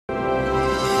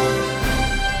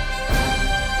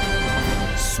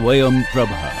Swayam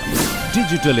Prabha.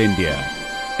 Digital India.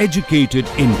 Educated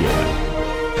India.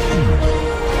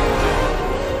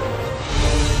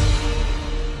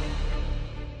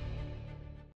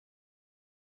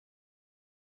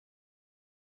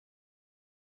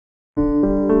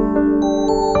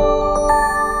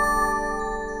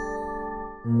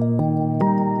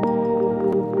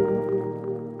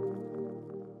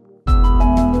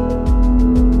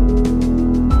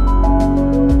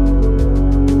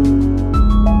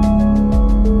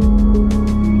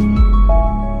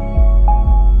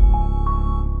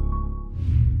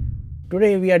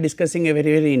 Today we are discussing a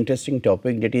very interesting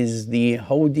topic, that is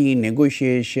how the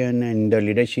negotiation and the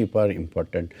leadership are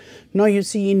important. Now you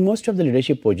see, in most of the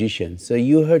leadership positions,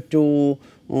 you have to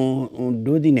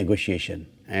do the negotiation,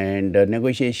 and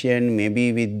negotiation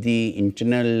maybe with the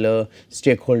internal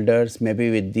stakeholders,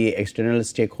 maybe with the external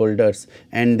stakeholders,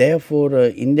 and therefore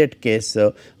in that case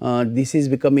this is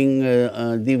becoming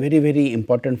the very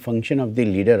important function of the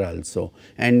leader also,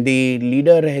 and the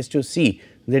leader has to see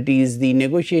that is the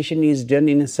negotiation is done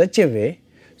in such a way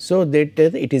so that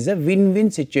it is a win-win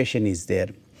situation is there.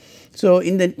 So,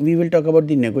 we will talk about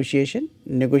the negotiation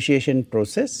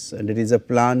process, and it is a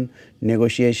plan,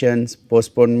 negotiations,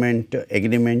 postponement,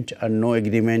 agreement or no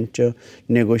agreement,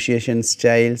 negotiation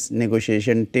styles,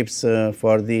 negotiation tips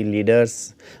for the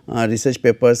leaders, research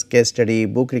papers, case study,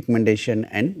 book recommendation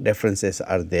and references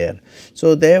are there.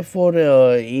 So, therefore,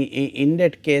 in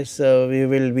that case we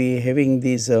will be having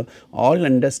these all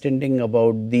understanding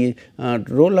about the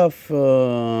role of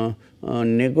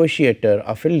negotiator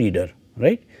of a leader,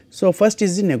 right. So, first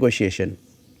is the negotiation.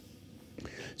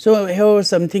 So, here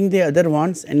something the other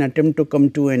wants, an attempt to come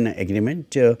to an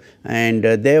agreement, and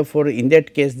therefore, in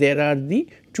that case there are the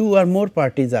two or more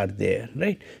parties are there,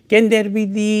 right. Can there be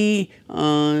the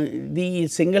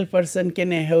single person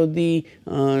can have the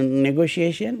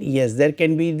negotiation? Yes, there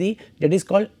can be that is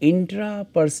called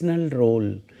intrapersonal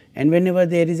role. And whenever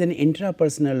there is an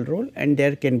intrapersonal role, and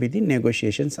there can be the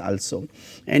negotiations also.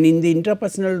 And in the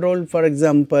intrapersonal role, for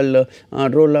example,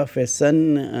 role of a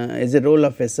son as a role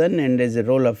of a son and as a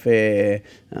role of a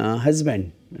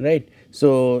husband, right.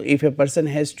 So, if a person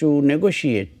has to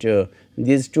negotiate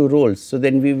these two roles, so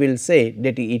then we will say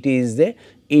that it is the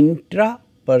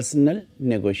intrapersonal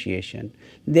negotiation.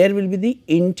 There will be the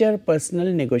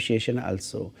interpersonal negotiation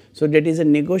also. So, that is a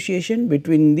negotiation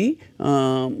between the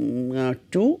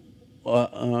two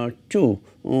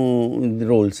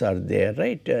roles are there,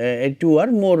 right. Two or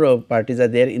more parties are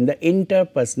there in the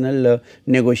interpersonal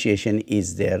negotiation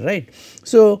is there, right.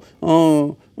 So,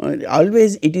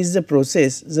 always it is the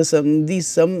process,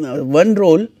 one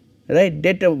role, right,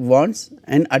 that wants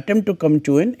an attempt to come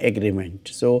to an agreement.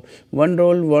 So, one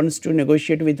role wants to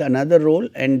negotiate with another role,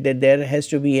 and there has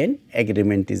to be an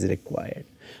agreement is required.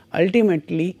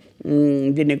 Ultimately,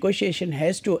 the negotiation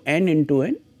has to end into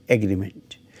an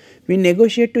agreement. We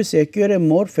negotiate to secure a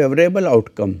more favorable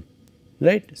outcome,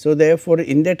 right. So, therefore,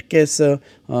 in that case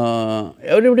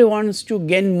everybody wants to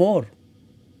gain more,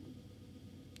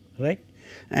 right.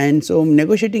 And so,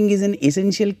 negotiating is an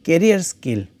essential career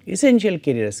skill,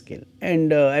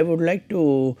 and I would like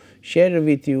to share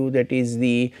with you that is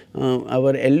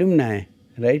our alumni,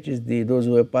 right, is those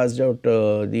who have passed out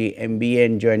the MBA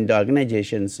and joined the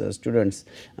organizations, students,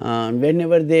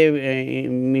 whenever they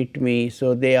meet me.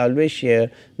 So, they always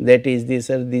share that is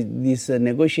this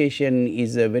negotiation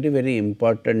is a very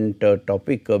important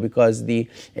topic, because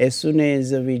as soon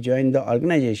as we join the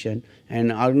organization, and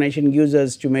organization gives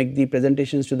us to make the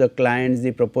presentations to the clients,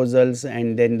 the proposals,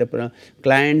 and then the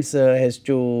clients has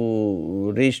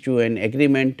to reach to an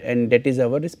agreement, and that is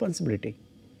our responsibility.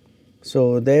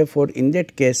 So, therefore, in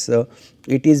that case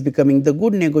it is becoming the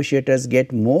good negotiators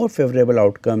get more favorable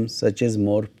outcomes such as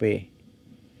more pay.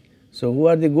 So, who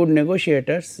are the good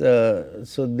negotiators?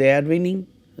 So, they are winning.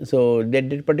 So,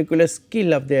 that particular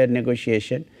skill of their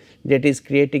negotiation, that is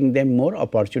creating them more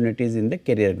opportunities in the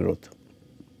career growth.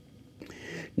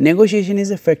 Negotiation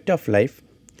is a fact of life.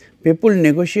 People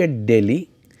negotiate daily,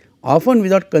 often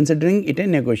without considering it a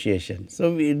negotiation.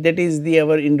 So, that is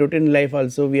our in routine life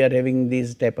also we are having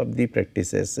these type of the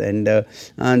practices, and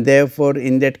therefore,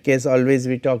 in that case always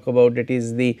we talk about it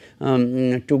is to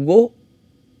go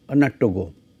or not to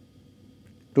go,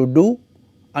 to do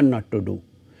or not to do,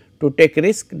 to take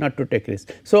risk, not to take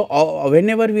risk. So,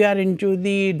 whenever we are into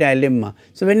the dilemma,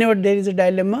 so whenever there is a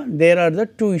dilemma, there are the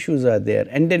two issues are there,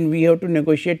 and then we have to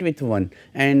negotiate with one,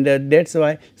 and that is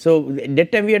why. So,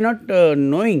 that time we are not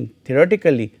knowing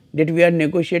theoretically that we are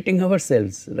negotiating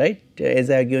ourselves, right, as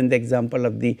I have given the example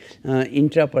of the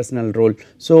intrapersonal role.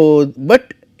 So,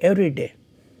 but every day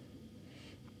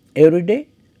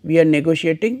we are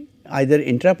negotiating either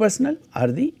intrapersonal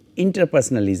or the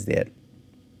interpersonal is there.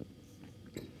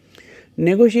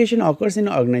 Negotiation occurs in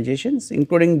organizations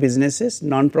including businesses,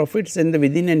 non-profits and the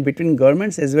within and between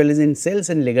governments as well as in sales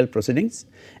and legal proceedings,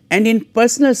 and in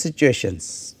personal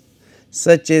situations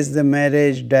such as the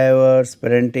marriage, divorce,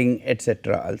 parenting,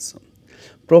 etc. also.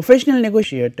 Professional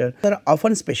negotiators are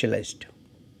often specialized,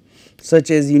 such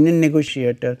as union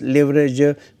negotiator, leverage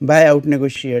buyout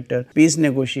negotiator, peace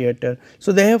negotiator.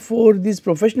 So, they have for these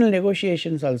professional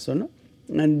negotiations also, no?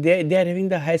 And they are having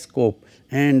the high scope,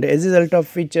 and as a result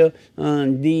of which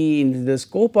the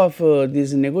scope of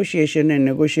this negotiation and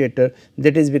negotiator,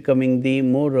 that is becoming the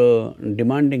more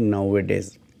demanding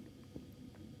nowadays.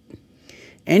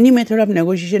 Any method of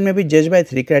negotiation may be judged by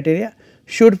 3 criteria: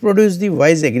 should produce the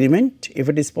wise agreement if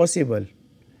it is possible,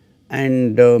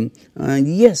 and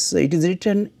yes, it is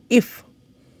written if,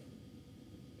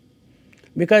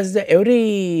 because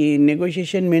every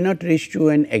negotiation may not reach to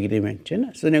an agreement, you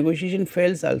know. So, negotiation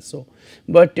fails also,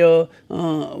 but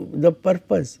the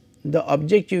purpose, the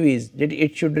objective is that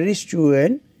it should reach to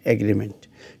an agreement,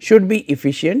 should be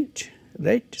efficient,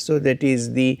 right. So, that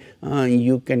is the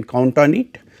you can count on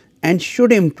it, and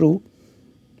should improve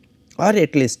or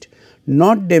at least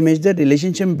not damage the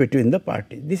relationship between the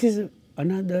parties. This is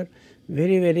another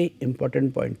very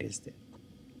important point is there.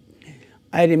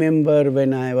 I remember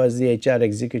when I was the HR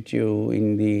executive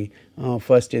in the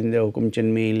first in the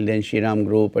Hukumchand Mill, then Shriram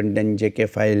Group and then JK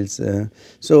Files.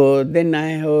 So, then I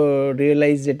have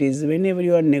realized that is whenever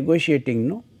you are negotiating,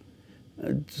 no.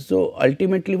 So,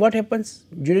 ultimately what happens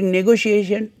during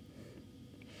negotiation,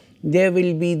 there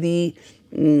will be the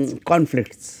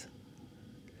conflicts,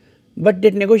 but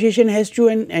that negotiation has to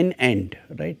an end,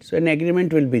 right. So, an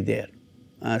agreement will be there.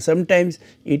 Sometimes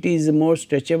it is more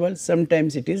stretchable,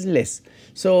 sometimes it is less.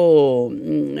 So,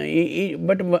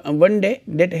 but one day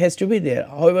that has to be there.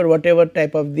 However, whatever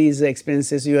type of these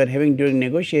expenses you are having during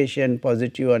negotiation,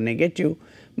 positive or negative,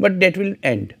 but that will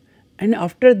end, and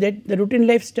after that the routine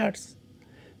life starts.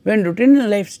 When routine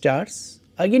life starts,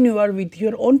 again you are with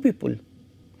your own people.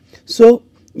 So,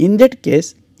 in that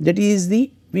case, that is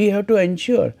the we have to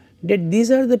ensure that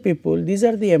these are the people, these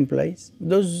are the employees,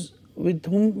 those with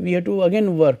whom we have to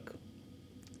again work,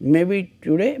 maybe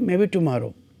today, maybe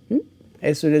tomorrow.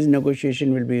 As soon as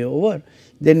negotiation will be over,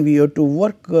 then we have to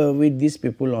work with these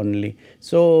people only.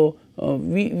 So,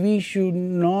 we should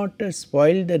not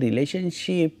spoil the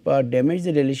relationship or damage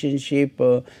the relationship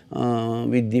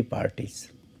with the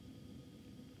parties,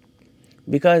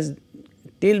 because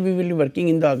till we will be working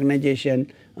in the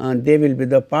organization, they will be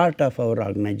the part of our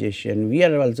organization, we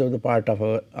are also the part of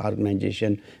our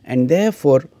organization, and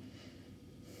therefore,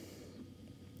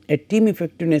 a team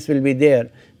effectiveness will be there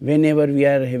whenever we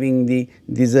are having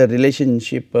this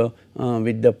relationship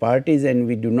with the parties, and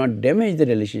we do not damage the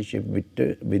relationship with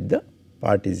the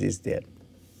parties is there.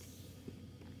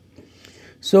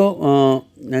 So,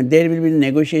 there will be the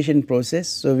negotiation process.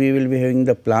 So, we will be having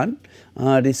the plan,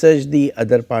 research the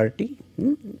other party,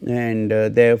 and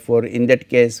therefore, in that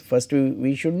case first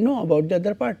we should know about the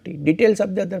other party, details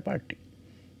of the other party.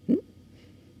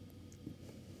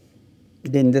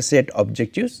 Then the set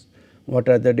objectives, what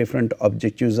are the different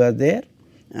objectives are there,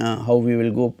 how we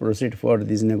will go proceed for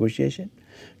this negotiation.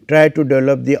 Try to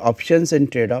develop the options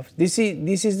and trade-offs. This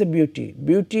is the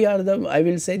beauty are the, I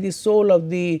will say, the soul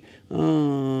of the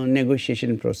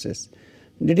negotiation process.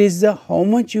 That is the how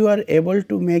much you are able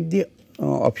to make the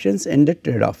options and the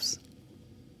trade-offs.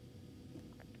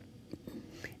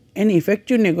 An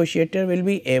effective negotiator will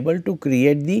be able to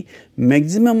create the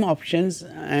maximum options,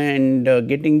 and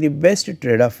getting the best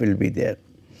trade-off will be there,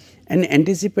 and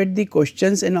anticipate the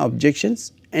questions and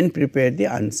objections and prepare the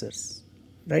answers,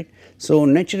 right. So,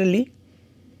 naturally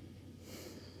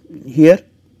here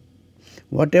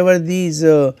whatever these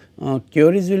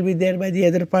queries will be there by the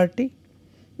other party,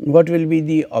 what will be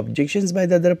the objections by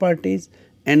the other parties,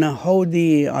 and how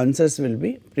the answers will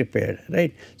be prepared,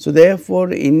 right. So,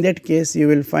 therefore, in that case you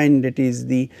will find that is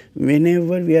the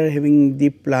whenever we are having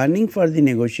the planning for the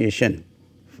negotiation,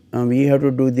 we have to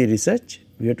do the research,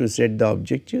 we have to set the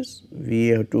objectives, we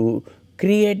have to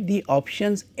create the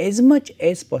options as much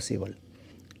as possible.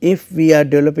 If we are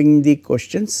developing the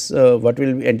questions, what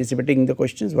will be anticipating the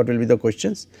questions, what will be the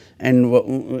questions, and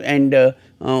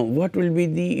what will be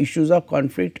the issues of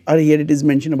conflict, or here it is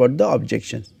mentioned about the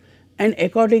objections, and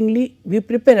accordingly we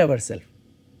prepare ourselves.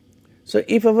 So,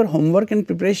 if our homework and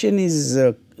preparation is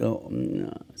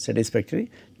satisfactory,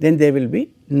 then there will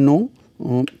be no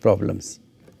problems.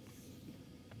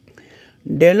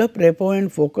 Develop rapport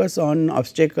and focus on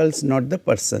obstacles, not the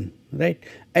person, right.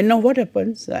 And now what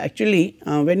happens actually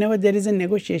whenever there is a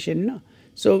negotiation, no?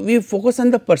 So we focus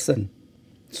on the person,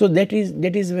 So, that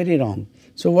is very wrong.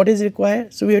 So, what is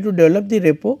required? So, we have to develop the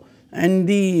repo and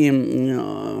the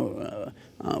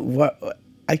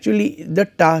actually the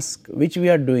task which we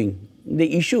are doing,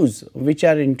 the issues which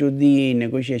are into the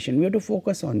negotiation, we have to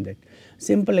focus on that.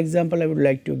 Simple example I would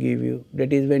like to give you,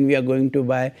 that is when we are going to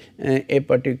buy a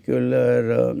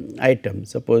particular item,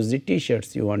 suppose the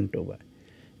t-shirts you want to buy.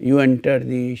 You enter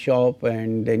the shop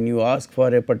and then you ask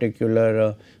for a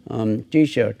particular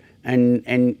t-shirt, and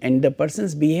the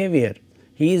person's behavior,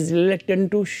 he is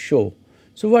reluctant to show.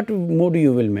 So, what mood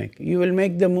you will make? You will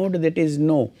make the mood that is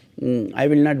no, I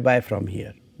will not buy from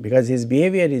here, because his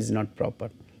behavior is not proper.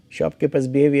 Shopkeeper's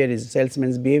behavior is,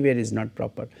 salesman's behavior is not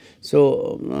proper.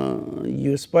 So,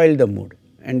 you spoil the mood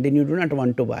and then you do not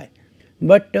want to buy.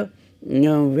 But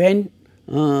when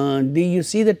you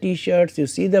see the t-shirts, you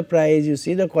see the price, you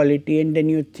see the quality, and then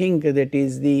you think that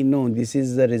is the no, this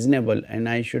is the reasonable and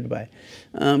I should buy.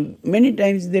 Many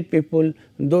times the people,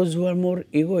 those who are more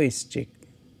egoistic,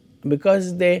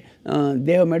 because they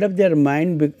have made up their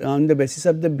mind on the basis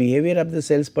of the behavior of the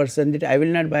salesperson, that I will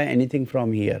not buy anything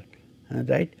from here,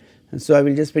 right. So, I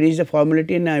will just finish the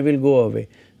formality and I will go away.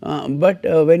 But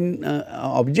when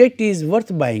object is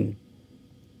worth buying,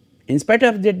 in spite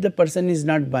of that the person is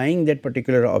not buying that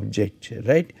particular object,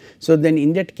 right. So, then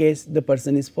in that case the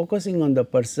person is focusing on the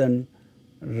person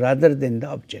rather than the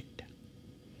object.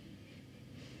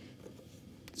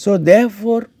 So,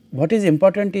 therefore, what is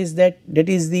important is that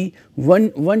is the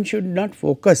one should not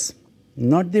focus,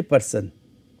 not the person,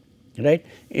 right,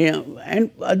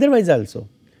 and otherwise also.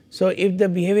 So, if the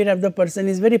behavior of the person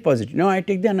is very positive, now I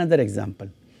take another example.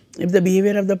 If the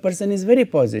behavior of the person is very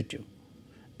positive,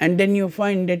 and then you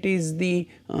find that is the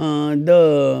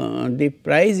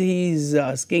price he is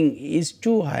asking is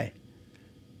too high,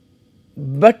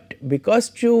 but because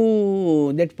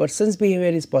that person's behavior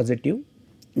is positive,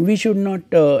 we should not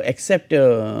accept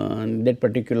that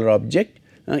particular object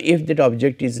if that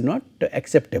object is not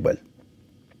acceptable.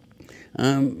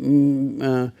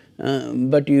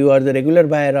 But you are the regular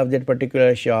buyer of that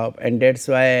particular shop, and that is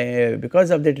why because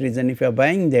of that reason, if you are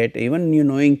buying that, even you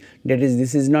knowing that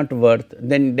this is not worth,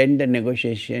 then the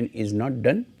negotiation is not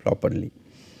done properly.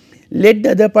 Let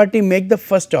the other party make the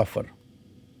first offer.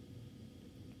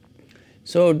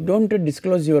 So, do not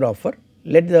disclose your offer,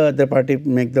 let the other party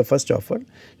make the first offer.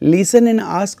 Listen and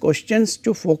ask questions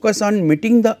to focus on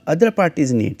meeting the other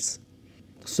party's needs.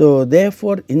 So,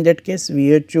 therefore, in that case we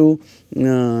have to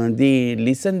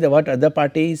listen what other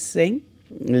party is saying,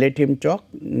 let him talk,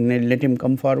 let him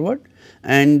come forward,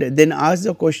 and then ask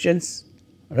the questions,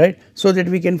 right. So, that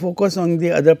we can focus on the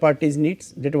other party's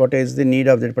needs, that what is the need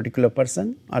of that particular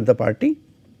person or the party.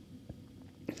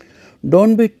 Do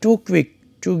not be too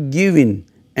quick to give in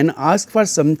and ask for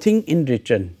something in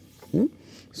return.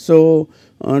 So,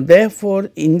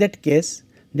 therefore, in that case,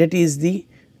 that is the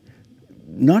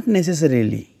not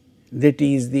necessarily that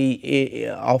is the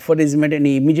offer is made and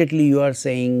immediately you are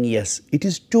saying yes, it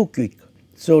is too quick.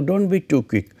 So, do not be too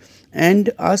quick and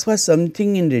ask for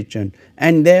something in return,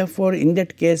 and therefore, in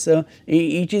that case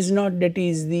it is not that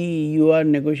is the you are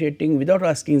negotiating without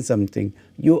asking something,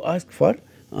 you ask for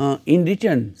in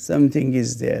return something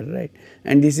is there, right,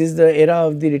 and this is the era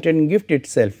of the return gift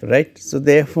itself, right. So,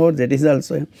 therefore, that is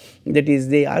also that is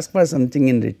they ask for something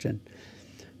in return.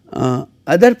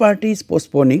 Other party is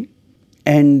postponing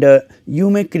and you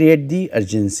may create the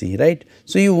urgency, right.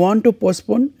 So, you want to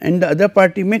postpone and the other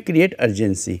party may create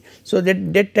urgency. So,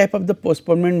 that type of the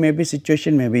postponement may be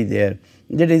situation may be there,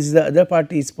 that is the other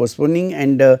party is postponing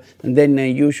and then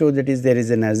you show that is there is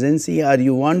an urgency, or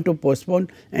you want to postpone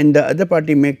and the other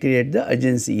party may create the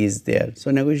urgency is there.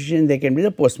 So, negotiation there can be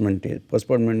the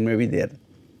postponement may be there.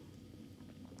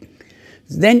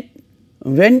 Then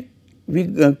when we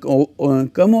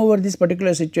come over this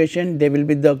particular situation, there will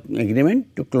be the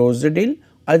agreement to close the deal,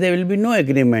 or there will be no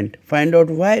agreement, find out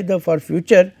why the for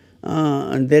future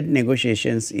that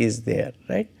negotiations is there,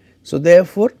 right. So,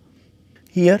 therefore,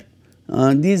 here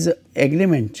these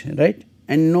agreement, right,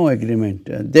 and no agreement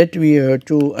that we have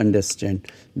to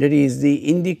understand, that is the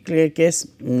in the case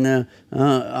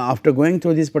after going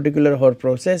through this particular whole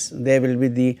process, there will be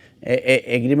the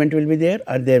agreement will be there,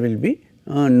 or there will be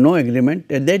no agreement,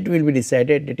 that will be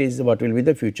decided, that is what will be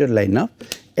the future line of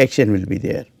action will be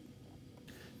there.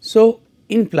 So,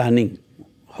 in planning,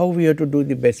 how we have to do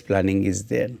the best planning is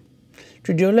there.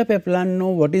 To develop a plan, know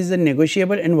what is the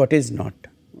negotiable and what is not.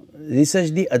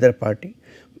 Research the other party,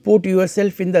 put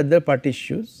yourself in the other party's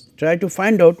shoes, try to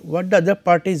find out what the other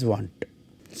parties want.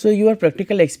 So, your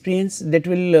practical experience that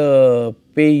will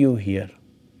pay you here,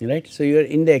 right. So, you are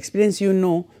in the experience you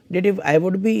know that if I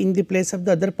would be in the place of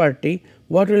the other party,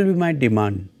 what will be my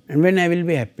demand and when I will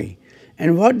be happy,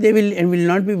 and what they will and will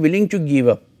not be willing to give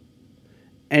up,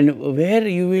 and where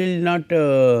you will not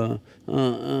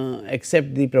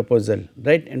accept the proposal,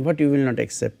 right, and what you will not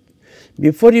accept.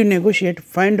 Before you negotiate,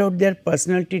 find out their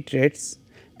personality traits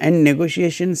and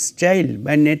negotiation style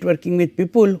by networking with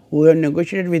people who have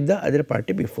negotiated with the other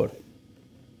party before.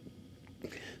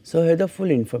 So, have the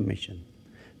full information.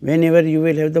 Whenever you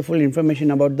will have the full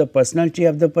information about the personality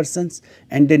of the persons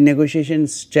and the negotiation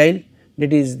style,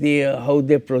 that is the how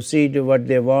they proceed, what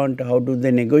they want, how do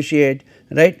they negotiate,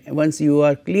 right. Once you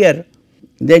are clear,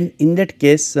 then in that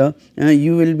case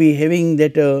you will be having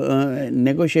that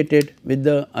negotiated with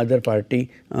the other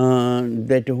party,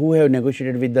 that who have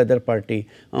negotiated with the other party,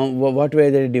 what were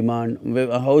their demand,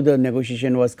 how the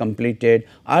negotiation was completed,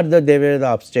 or there were the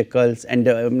obstacles and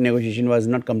the negotiation was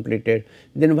not completed,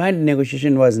 then why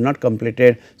negotiation was not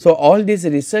completed. So, all this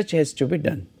research has to be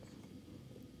done.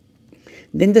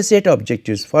 Then the set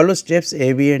objectives, follow steps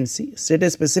A, B and C, set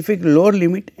a specific lower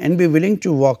limit and be willing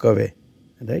to walk away,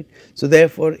 right. So,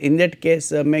 therefore, in that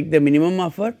case make the minimum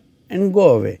offer and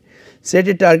go away. Set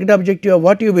a target objective of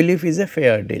what you believe is a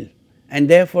fair deal, and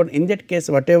therefore, in that case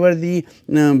whatever the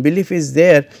belief is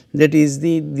there, that is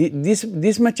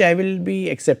this much I will be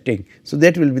accepting. So,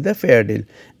 that will be the fair deal,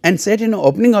 and set an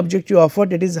opening objective offer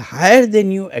that is higher than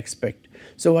you expect.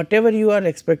 So, whatever you are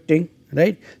expecting,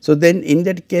 right. So, then in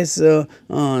that case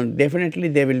definitely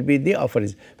there will be the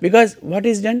offers, because what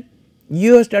is done,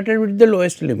 you have started with the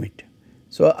lowest limit.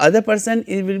 So, other person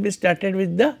will be started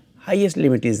with the highest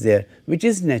limit is there, which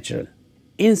is natural.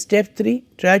 In step 3,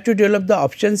 try to develop the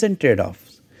options and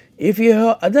trade-offs. If you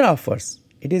have other offers,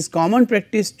 it is common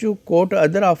practice to quote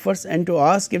other offers and to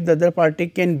ask if the other party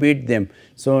can beat them.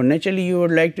 So, naturally you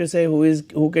would like to say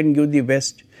who can give the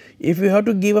best. If you have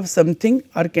to give up something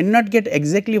or cannot get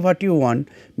exactly what you want,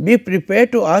 be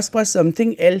prepared to ask for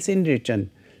something else in return.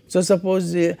 So,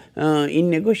 suppose in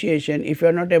negotiation, if you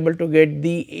are not able to get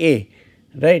the A,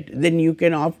 right, then you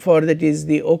can opt for, that is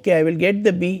the okay, I will get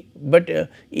the B, but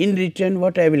in return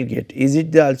what I will get, is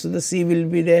it also the C will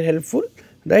be there helpful,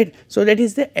 right. So, that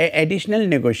is the additional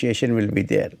negotiation will be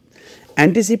there.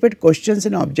 Anticipate questions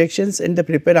and objections and the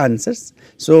prepare answers.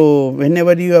 So,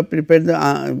 whenever you have prepared the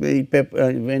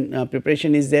when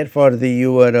preparation is there for the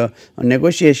your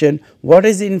negotiation, what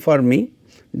is in for me,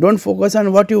 do not focus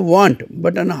on what you want,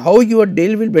 but on how your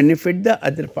deal will benefit the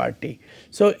other party.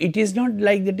 So, it is not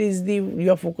like that is the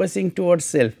you are focusing towards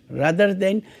self, rather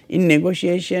than in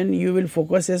negotiation you will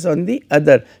focus on the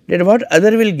other, that what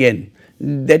other will gain,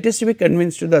 that is to be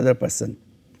convinced to the other person.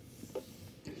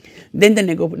 Then the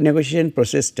negotiation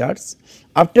process starts.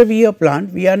 After we have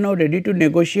planned, we are now ready to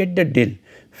negotiate the deal.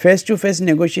 Face to face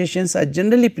negotiations are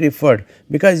generally preferred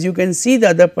because you can see the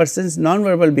other person's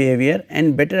non-verbal behavior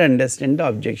and better understand the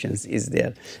objections is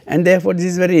there, and therefore, this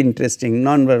is very interesting,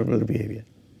 non-verbal behavior,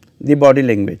 the body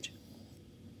language.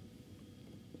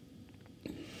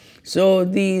 So,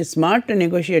 the smart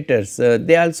negotiators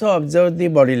they also observe the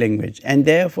body language, and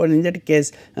therefore, in that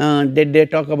case they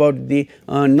talk about the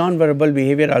non-verbal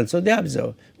behavior also they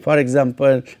observe. For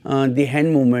example, the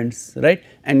hand movements, right,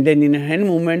 and then in hand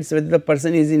movements whether the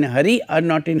person is in a hurry or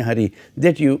not in a hurry,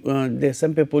 that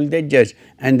some people they judge,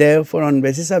 and therefore, on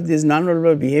basis of this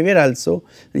non-verbal behavior also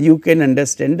you can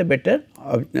understand the better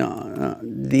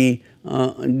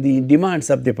the demands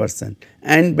of the person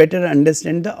and better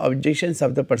understand the objections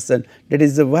of the person, that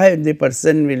is why the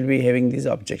person will be having these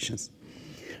objections.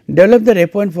 Develop the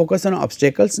rapport and focus on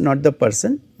obstacles, not the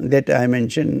person, that I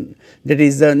mentioned, that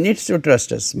is the needs to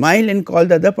trust us. Smile and call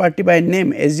the other party by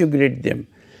name as you greet them.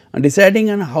 Deciding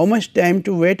on how much time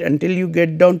to wait until you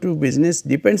get down to business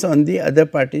depends on the other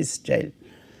party's style.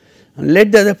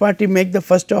 Let the other party make the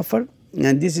first offer,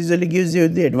 and this usually gives you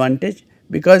the advantage,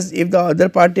 because if the other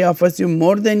party offers you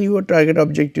more than your target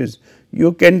objectives,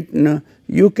 you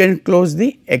can close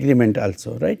the agreement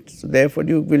also, right. So, therefore,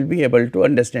 you will be able to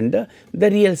understand the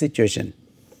real situation.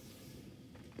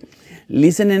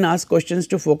 Listen and ask questions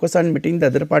to focus on meeting the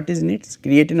other party's needs,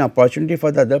 create an opportunity for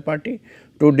the other party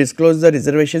to disclose the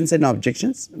reservations and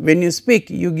objections. When you speak,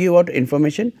 you give out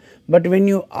information, but when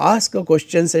you ask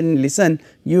questions and listen,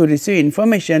 you receive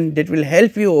information that will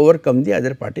help you overcome the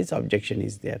other party's objection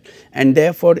is there, and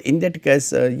therefore, in that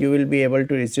case you will be able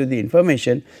to receive the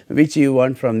information which you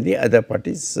want from the other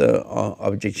party's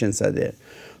objections are there.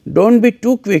 Do not be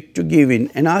too quick to give in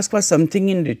and ask for something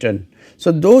in return.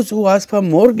 So, those who ask for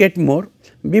more get more,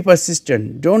 be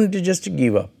persistent, do not just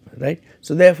give up, right.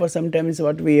 So, therefore, sometimes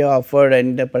what we offered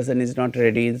and the person is not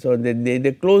ready, so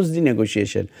they close the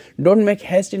negotiation. Do not make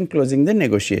haste in closing the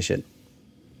negotiation.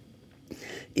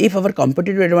 If our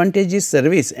competitive advantage is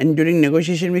service and during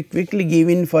negotiation we quickly give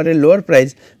in for a lower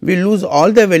price, we lose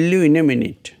all the value in a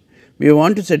minute. We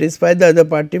want to satisfy the other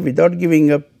party without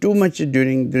giving up too much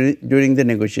during the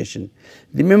negotiation.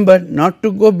 Remember not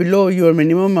to go below your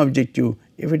minimum objective.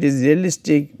 If it is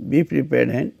realistic, be prepared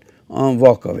and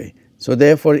walk away. So,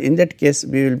 therefore, in that case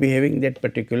we will be having that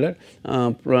particular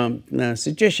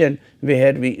situation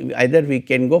where either we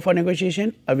can go for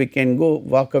negotiation or we can go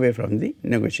walk away from the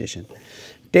negotiation.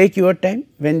 Take your time.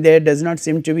 When there does not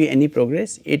seem to be any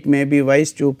progress, it may be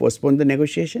wise to postpone the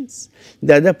negotiations.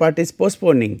 The other party is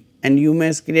postponing and you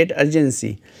must create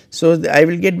urgency. So, I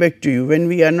will get back to you. When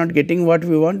we are not getting what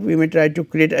we want, we may try to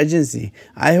create urgency.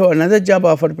 I have another job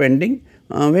offer pending.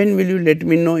 When will you let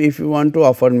me know if you want to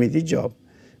offer me the job?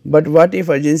 But what if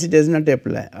urgency does not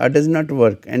apply or does not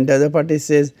work and the other party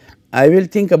says, I will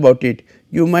think about it.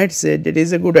 You might say that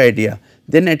is a good idea.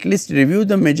 Then at least review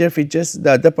the major features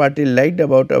the other party liked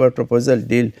about our proposal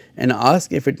deal and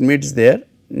ask if it meets their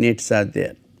needs are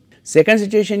there. Second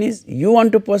situation is you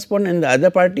want to postpone and the other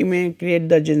party may create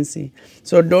the urgency.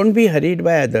 So, do not be hurried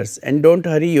by others and do not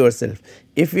hurry yourself.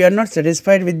 If you are not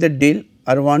satisfied with the deal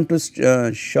or want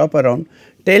to shop around,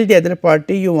 tell the other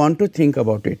party you want to think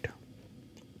about it.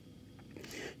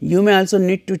 You may also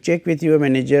need to check with your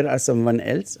manager or someone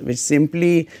else, which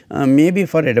simply may be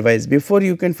for advice. Before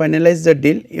you can finalize the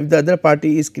deal, if the other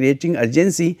party is creating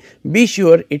urgency, be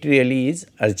sure it really is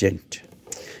urgent.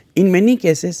 In many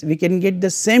cases, we can get the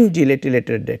same deal at a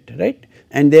later date, right?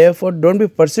 And therefore, do not be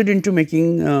pursued into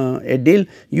making a deal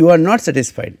you are not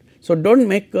satisfied. So, do not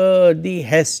make the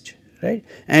haste, right?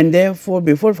 And therefore,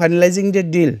 before finalizing the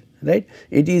deal, right,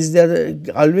 it is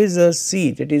always see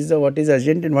that is what is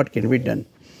urgent and what can be done.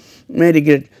 May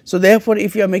regret. So, therefore,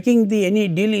 if you are making any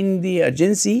deal in the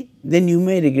urgency, then you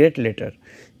may regret later.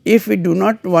 If we do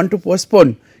not want to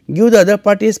postpone, give the other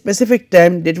party a specific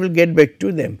time that will get back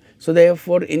to them. So,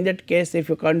 therefore, in that case if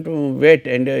you can't wait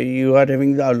and you are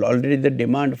having already the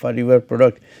demand for your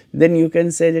product, then you can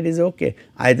say that is okay.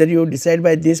 Either you decide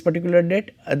by this particular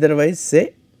date, otherwise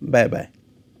say bye bye.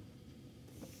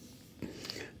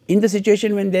 In the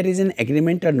situation when there is an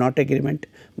agreement or not agreement,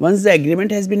 once the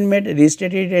agreement has been made,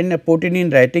 restate it and put it in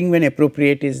writing when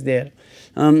appropriate is there.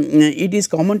 It is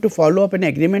common to follow up an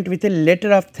agreement with a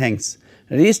letter of thanks,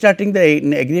 restarting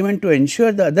the agreement to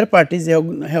ensure the other parties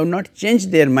have not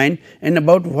changed their mind and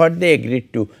about what they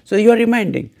agreed to. So, you are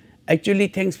reminding actually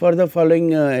thanks for the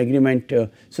following agreement.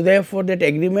 So, therefore, that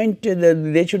agreement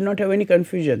they should not have any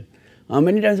confusion.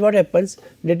 Many times what happens,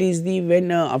 that is the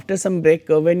when after some break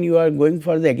when you are going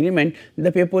for the agreement,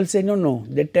 the people say no,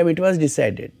 that time it was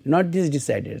decided, not this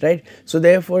decided, right. So,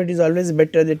 therefore, it is always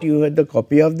better that you have the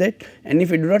copy of that, and if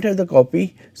you do not have the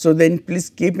copy, so then please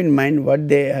keep in mind what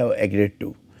they have agreed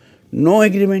to. No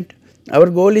agreement. Our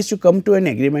goal is to come to an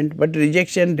agreement, but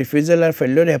rejection, refusal or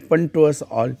failure happen to us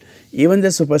all, even the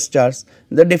superstars.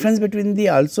 The difference between the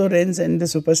also rans and the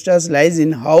superstars lies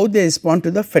in how they respond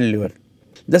to the failure.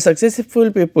 The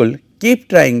successful people keep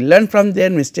trying, learn from their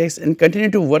mistakes and continue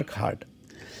to work hard.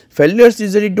 Failures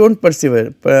usually do not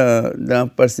persevere.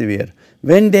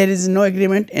 When there is no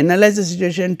agreement, analyze the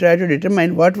situation, try to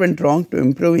determine what went wrong to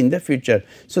improve in the future.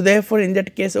 So, therefore, in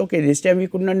that case, okay, this time we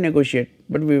could not negotiate,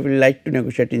 but we will like to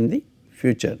negotiate in the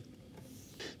future.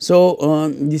 So,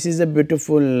 this is a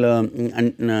beautiful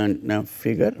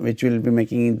figure which will be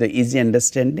making the easy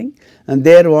understanding, and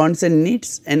their wants and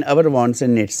needs and our wants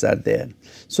and needs are there.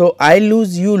 So, I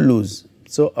lose, you lose.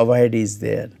 So, avoid is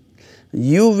there.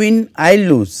 You win, I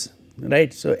lose,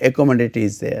 right. So, accommodate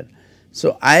is there.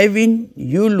 So, I win,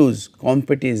 you lose,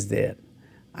 compete is there.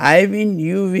 I win,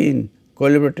 you win,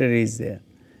 collaboratory is there.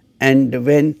 And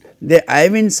when I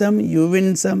win some, you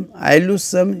win some, I lose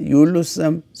some, you lose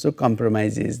some, so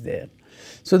compromise is there.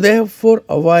 So, therefore,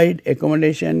 avoid,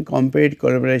 accommodation, compete,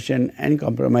 collaboration and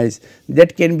compromise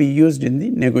that can be used in the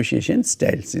negotiation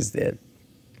styles is there.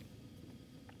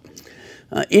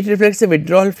 It reflects a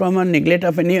withdrawal from a neglect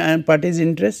of any party's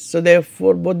interest. So,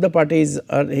 therefore, both the parties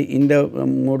are in the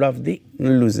mode of the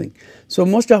losing. So,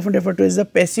 most often referred to as the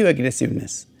passive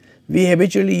aggressiveness. We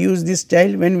habitually use this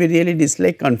style when we really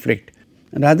dislike conflict.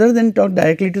 Rather than talk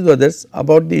directly to the others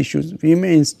about the issues, we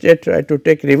may instead try to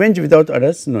take revenge without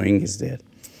others knowing is there.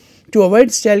 To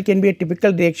avoid style can be a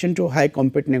typical reaction to high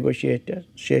competitive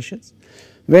negotiations.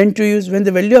 When to use, when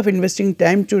the value of investing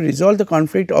time to resolve the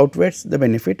conflict outweighs the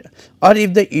benefit, or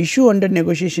if the issue under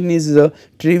negotiation is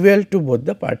trivial to both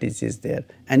the parties is there,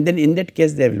 and then in that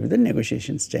case there will be the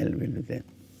negotiation style will be there.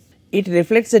 It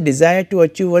reflects a desire to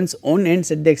achieve one's own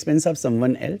ends at the expense of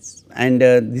someone else, and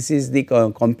this is the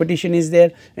competition is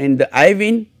there, and the I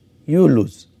win, you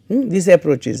lose, This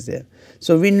approach is there.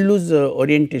 So, win-lose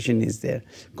orientation is there.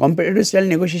 Competitive style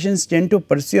negotiations tend to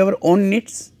pursue our own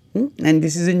needs, and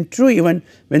this is true even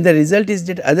when the result is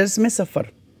that others may suffer,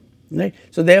 right.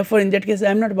 So, therefore, in that case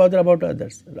I am not bothered about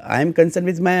others, I am concerned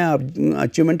with my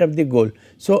achievement of the goal.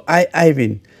 So, I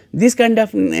win. This kind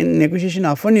of negotiation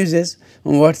often uses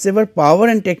whatever power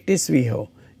and tactics we have,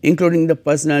 including the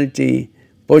personality,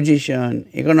 position,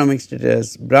 economic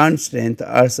status, brand strength,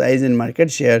 our size and market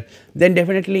share. Then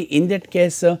definitely in that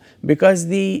case because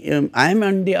the I am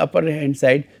on the upper hand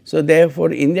side. So,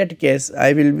 therefore, in that case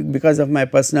I will, because of my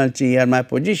personality or my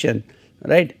position,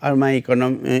 right, or my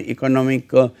economic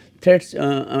threats,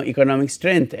 economic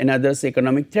strength and others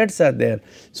economic threats are there.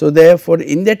 So, therefore,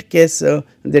 in that case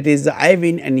that is I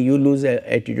win and you lose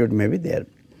attitude may be there.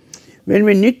 When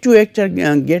we need to act or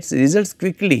get results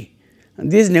quickly,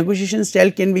 this negotiation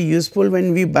style can be useful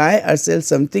when we buy or sell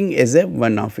something as a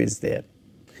one off is there.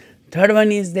 Third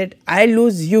one is that I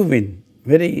lose you win,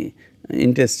 very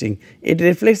interesting. It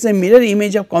reflects a mirror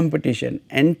image of competition,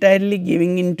 entirely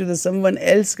giving in to the someone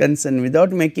else concern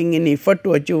without making any effort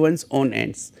to achieve one's own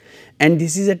ends, and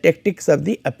this is a tactics of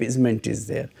the appeasement is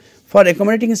there. For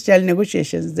accommodating style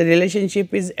negotiations, the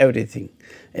relationship is everything.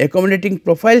 Accommodating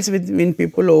profiles win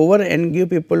people over and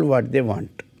give people what they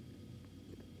want.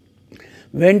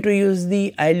 When to use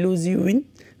the I lose you win?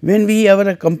 When we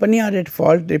our company are at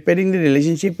fault, repairing the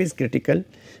relationship is critical.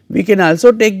 We can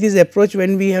also take this approach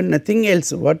when we have nothing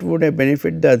else. What would have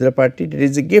benefit the other party? It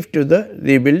is a gift to the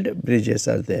rebuild bridges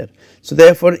are there. So,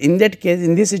 therefore, in that case,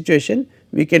 in this situation,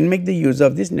 we can make the use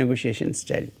of this negotiation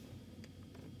style.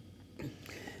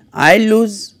 I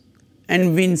lose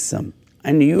and win some,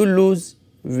 and you lose,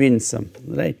 win some,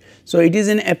 right. So, it is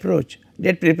an approach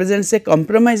that represents a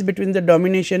compromise between the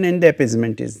domination and the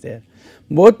appeasement is there.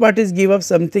 Both parties give up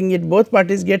something, yet both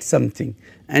parties get something,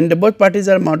 and both parties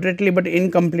are moderately but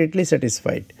incompletely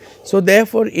satisfied. So,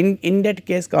 therefore, in that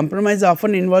case compromise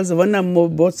often involves one or more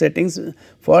both settings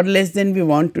for less than we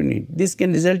want to need. This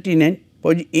can result in an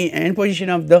end position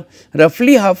of the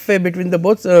roughly halfway between the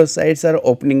both sides are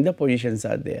opening, the positions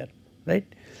are there, right.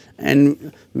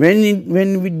 And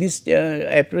when this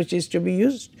approach is to be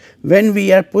used, when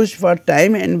we are pushed for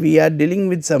time and we are dealing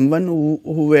with someone who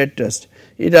we trust,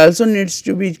 it also needs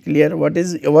to be clear what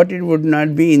it would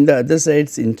not be in the other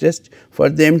side's interest for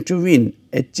them to win,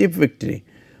 achieve victory.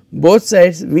 Both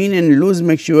sides win and lose,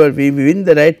 make sure we win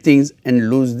the right things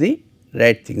and lose the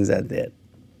right things are there.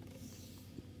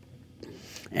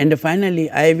 And finally,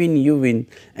 I win, you win.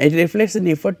 It reflects an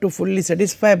effort to fully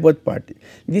satisfy both parties.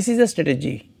 This is a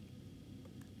strategy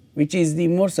which is the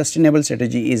more sustainable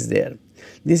strategy is there.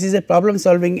 This is a problem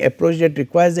solving approach that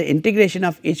requires the integration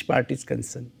of each party's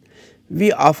concern.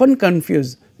 We often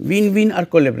confuse win-win or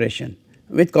collaboration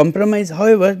with compromise.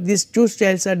 However, these two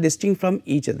styles are distinct from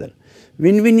each other.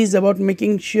 Win-win is about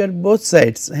making sure both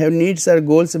sides have needs or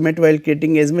goals met while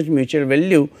creating as much mutual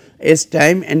value as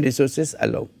time and resources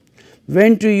allow.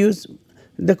 When to use?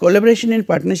 The collaboration and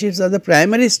partnerships are the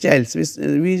primary styles which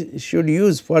we should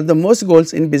use for the most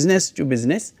goals in business to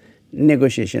business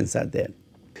negotiations are there.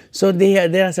 So,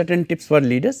 there are certain tips for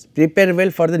leaders. Prepare well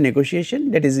for the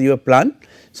negotiation, that is your plan.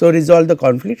 So, resolve the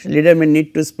conflicts. Leader may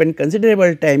need to spend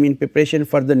considerable time in preparation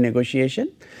for the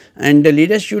negotiation, and the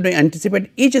leader should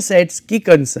anticipate each side's key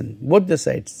concern, both the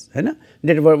sides,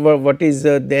 that what is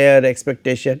their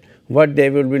expectation, what they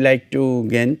will be like to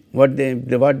gain, what they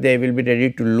will be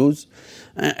ready to lose.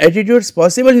 Attitudes,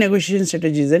 possible negotiation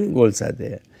strategies and goals are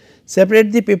there.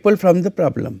 Separate the people from the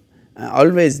problem.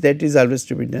 Always, that is always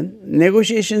to be done.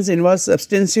 Negotiations involve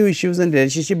substantive issues and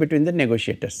relationship between the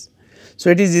negotiators. So,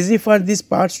 it is easy for these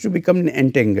parts to become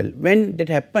entangled. When that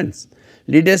happens,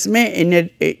 leaders may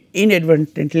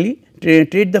inadvertently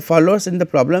treat the followers and the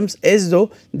problems as though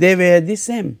they were the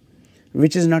same,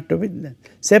 which is not to be done.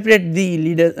 Separate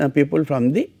the people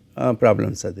from the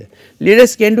problems are there.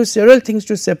 Leaders can do several things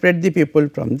to separate the people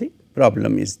from the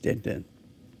problem is done.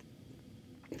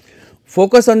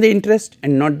 Focus on the interest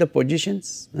and not the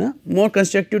positions, more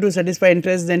constructive to satisfy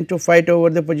interest than to fight over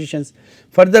the positions.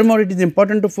 Furthermore, it is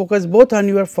important to focus both on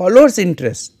your followers'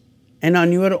 interest and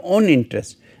on your own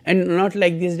interest, and not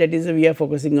like this, that is we are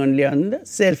focusing only on the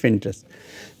self interest.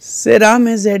 Say Ram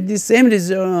has had the same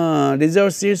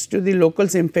reserved seats to the local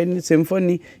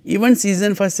symphony even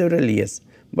season for several years,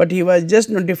 but he was just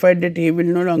notified that he will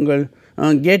no longer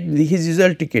get his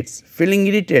usual tickets. Feeling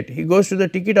irritated, he goes to the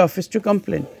ticket office to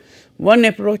complain. One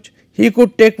approach he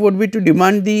could take would be to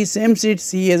demand the same seats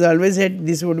he has always had,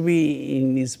 this would be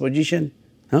in his position.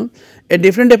 A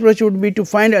different approach would be to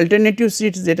find alternative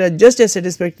seats that are just as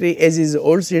satisfactory as his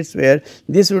old seats were,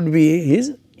 this would be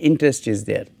his interest is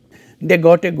there. they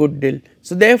got a good deal.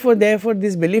 So, therefore,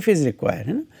 this belief is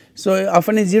required. So,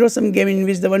 often a zero sum game in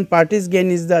which the one party's gain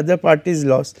is the other party's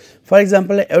loss. For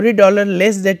example, every dollar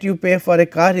less that you pay for a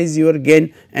car is your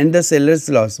gain and the seller's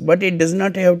loss, but it does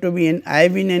not have to be an I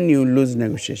win and you lose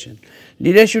negotiation.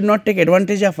 Leaders should not take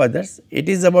advantage of others. It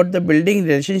is about the building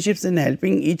relationships and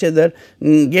helping each other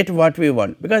get what we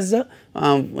want, because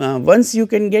once you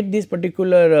can get this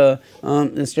particular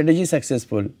strategy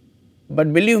successful,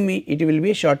 but believe me, it will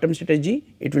be a short term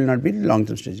strategy, it will not be long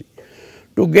term strategy.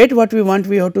 To get what we want,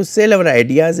 we have to sell our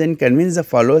ideas and convince the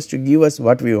followers to give us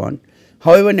what we want.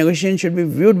 However, negotiation should be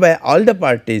viewed by all the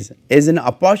parties as an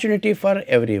opportunity for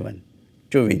everyone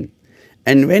to win,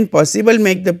 and when possible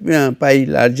make the pie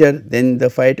larger than the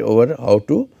fight over how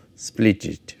to split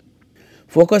it.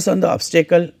 Focus on the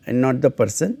obstacle and not the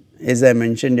person. As I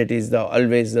mentioned, it is the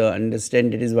always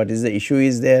understand it is what is the issue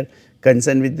is there,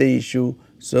 concern with the issue,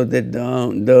 so that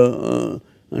the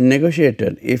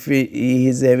negotiator, if he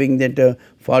is having that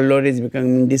follower is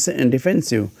becoming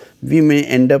defensive, we may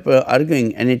end up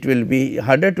arguing and it will be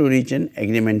harder to reach an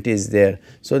agreement is there.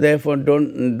 So, therefore,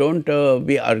 don't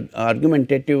be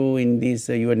argumentative in this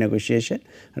your negotiation,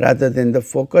 rather than the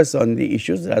focus on the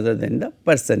issues rather than the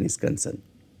person is concerned.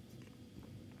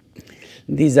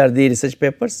 These are the research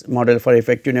papers, model for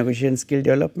effective negotiation skill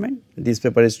development. This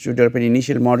paper is to develop an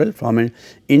initial model from an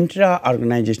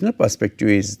intra-organizational perspective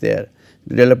is there.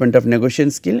 The development of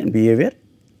negotiation skill and behavior.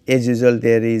 As usual,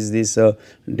 there is this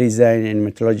design and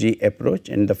methodology approach,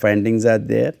 and the findings are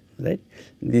there, right.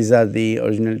 These are the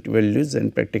original values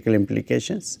and practical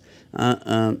implications.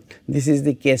 This is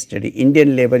the case study.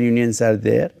 Indian labor unions are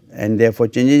there, and therefore,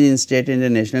 changes in state and the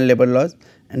national labor laws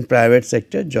and private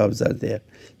sector jobs are there.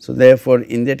 So, therefore,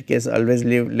 in that case always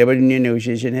labor union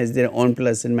negotiation has their own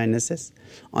plus and minuses.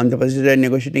 On the positive side,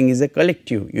 negotiating is a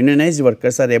collective. Unionized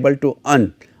workers are able to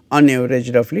earn on average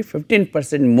roughly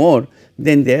 15% more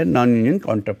than their non-union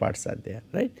counterparts are there,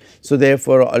 right. So,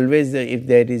 therefore, always if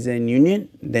there is a union,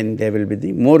 then there will be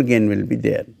the more gain will be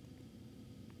there.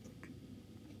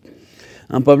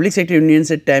 Public sector unions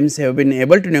at times have been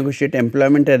able to negotiate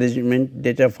employment arrangements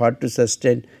that are hard to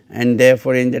sustain, and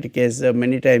therefore, in that case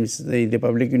many times the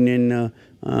public union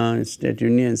state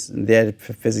unions, they are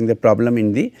facing the problem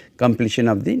in the completion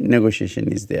of the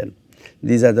negotiation is there.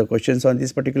 These are the questions on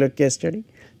this particular case study.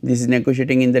 This is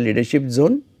negotiating in the leadership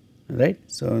zone, right.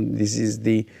 So, this is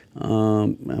the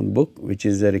book which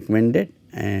is recommended,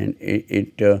 and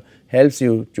it helps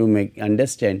you to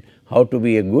understand how to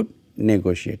be a good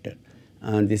negotiator.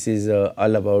 This is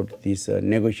all about this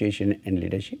negotiation and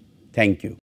leadership. Thank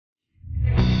you.